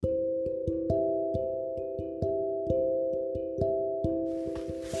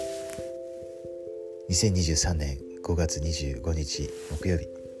2023年5月25日木曜日、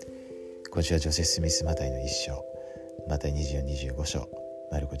今週はジョセフ・スミスマタイの1章、マタイ24、25章、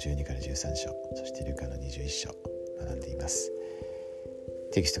マルコ12から13章、そしてルカの21章学んでいます。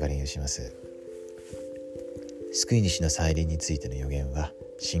テキストから引用します。救い主の再臨についての預言は、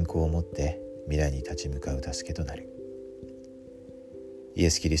信仰をもって未来に立ち向かう助けとなる。イエ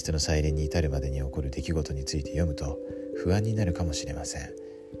ス・キリストの再臨に至るまでに起こる出来事について読むと不安になるかもしれません。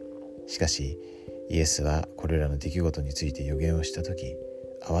しかしイエスはこれらの出来事について預言をしたとき、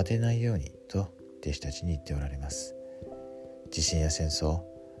慌てないようにと弟子たちに言っておられます。地震や戦争、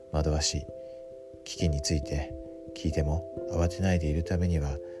惑わし、危機について聞いても慌てないでいるために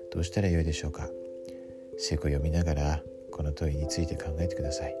はどうしたらよいでしょうか。聖句を読みながらこの問いについて考えてく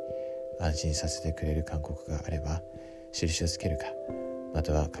ださい。安心させてくれる勧告があれば印をつけるか、ま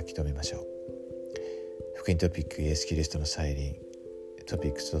たは書き留めましょう。福音トピックイエス・キリストの再臨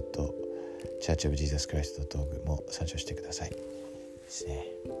topics.churchofjesuschrist.org も参照してくださいですね。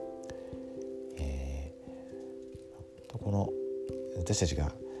この私たち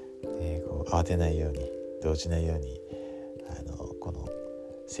が、こう慌てないように動じないようにこの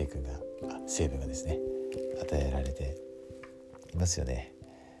成分がですね与えられていますよね。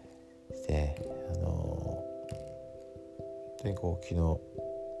で本当にこう昨日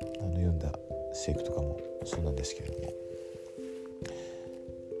読んだ聖句とかもそうなんですけれども、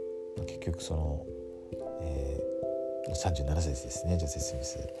結局その、37節ですね。ジョセフ・スミ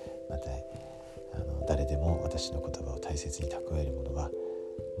スマタイ、誰でも私の言葉を大切に蓄える者は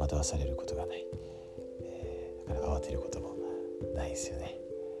惑わされることがない、だから慌てることもないですよね。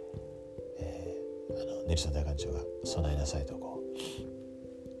ネルソン大官長が備えなさいと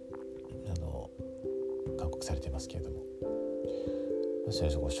勧告されていますけれども、そ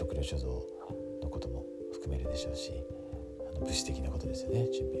れは食料貯蔵のことも含めるでしょうし、物質的なことですよね、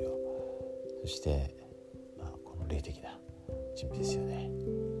準備を。そして、この霊的な準備ですよね。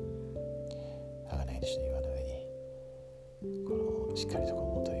儚い主の岩の上にしっかりと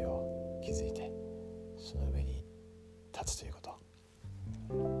元いを築いて、その上に立つということ、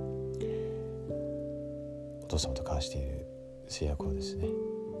お父様と交わしている制約をですねよ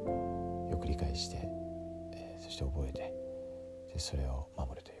く理解して、そして覚えて、でそれを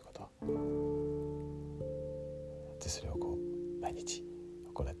守るということ、でそれを毎日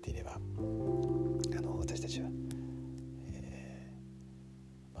行っていれば、私たちは、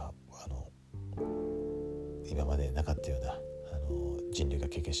今までなかったような人類が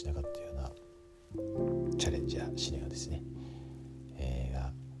経験しなかったようなチャレンジや試練がですね、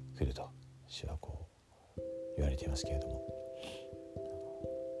が来ると主は言われていますけれども、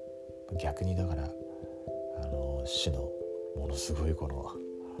逆にだから主のものすごい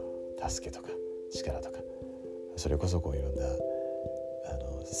助けとか力とか、それこそいろんな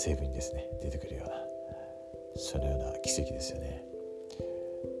成分にですね出てくるような、そのような奇跡ですよね。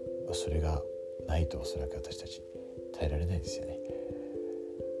それがないとおそらく私たち耐えられないですよね。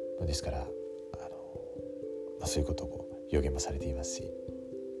ですからそういうことを予言もされていますし、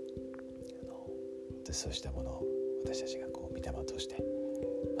そうしたものを私たちが御霊を通して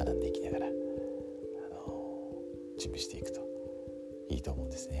学んでいきながら準備していくといいと思うん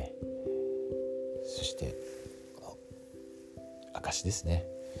ですね。そして証ですね。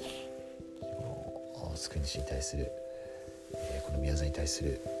救い主に対する、この宮座に対す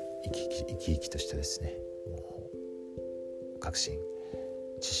る生き生きとしたですね、確信、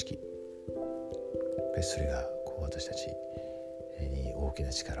知識、やっぱりそれが私たちに大き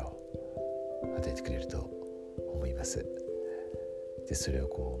な力を与えてくれると思います。でそれ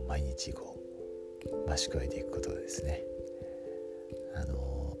を毎日増し加えていくことがですね、ア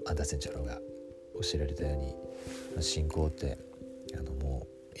ンダーセン長老が教えられたように、信仰ってもう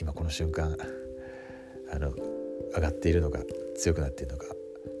今この瞬間上がっているのか、強くなっているのか、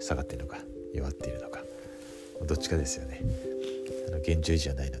下がっているのか、弱っているのか、どっちかですよね。現状維持じ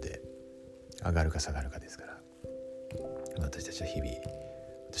ゃないので、上がるか下がるかですから、私たちは日々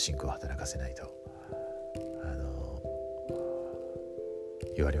信仰を働かせないと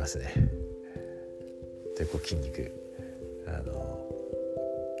言われますね。で筋肉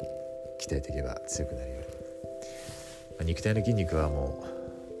鍛えていけば強くなるように、肉体の筋肉はも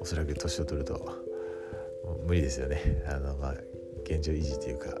うおそらく年を取るともう無理ですよね。現状維持と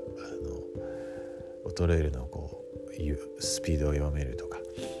いうか衰えるのをスピードを弱めるとか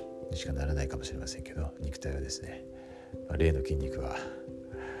にしかならないかもしれませんけど、肉体はですね、霊の筋肉は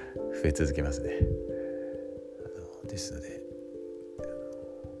増え続けますね。ですので、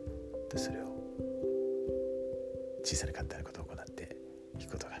それを小さな簡単なことを行ってい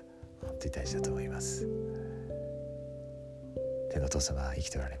くことが本当に大事だと思います。天のお父様は生き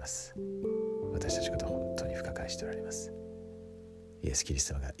ておられます。私たちのことを本当に深く愛しておられます。イエス・キリ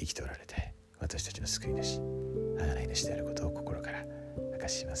ストが生きておられて、私たちの救い主、贖い主であることを心から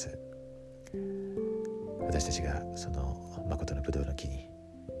証しします。私たちがその誠のブドウの木に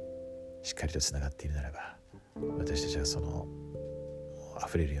しっかりとつながっているならば、私たちはその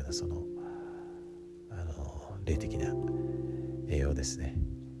溢れるようなその霊的な栄養ですね、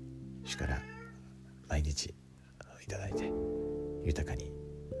主から毎日いただいて豊かに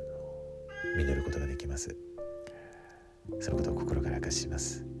実ることができます。そのことを心から証ししま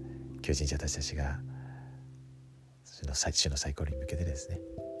す。今日一日私たちが主の再降に向けてですね、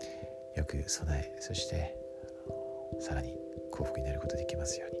よく備え、そしてさらに幸福になることができま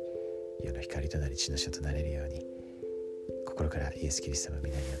すように、世の光となり地の書となれるように、心からイエス・キリストの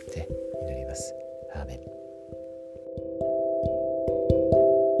皆によって祈ります。アーメン。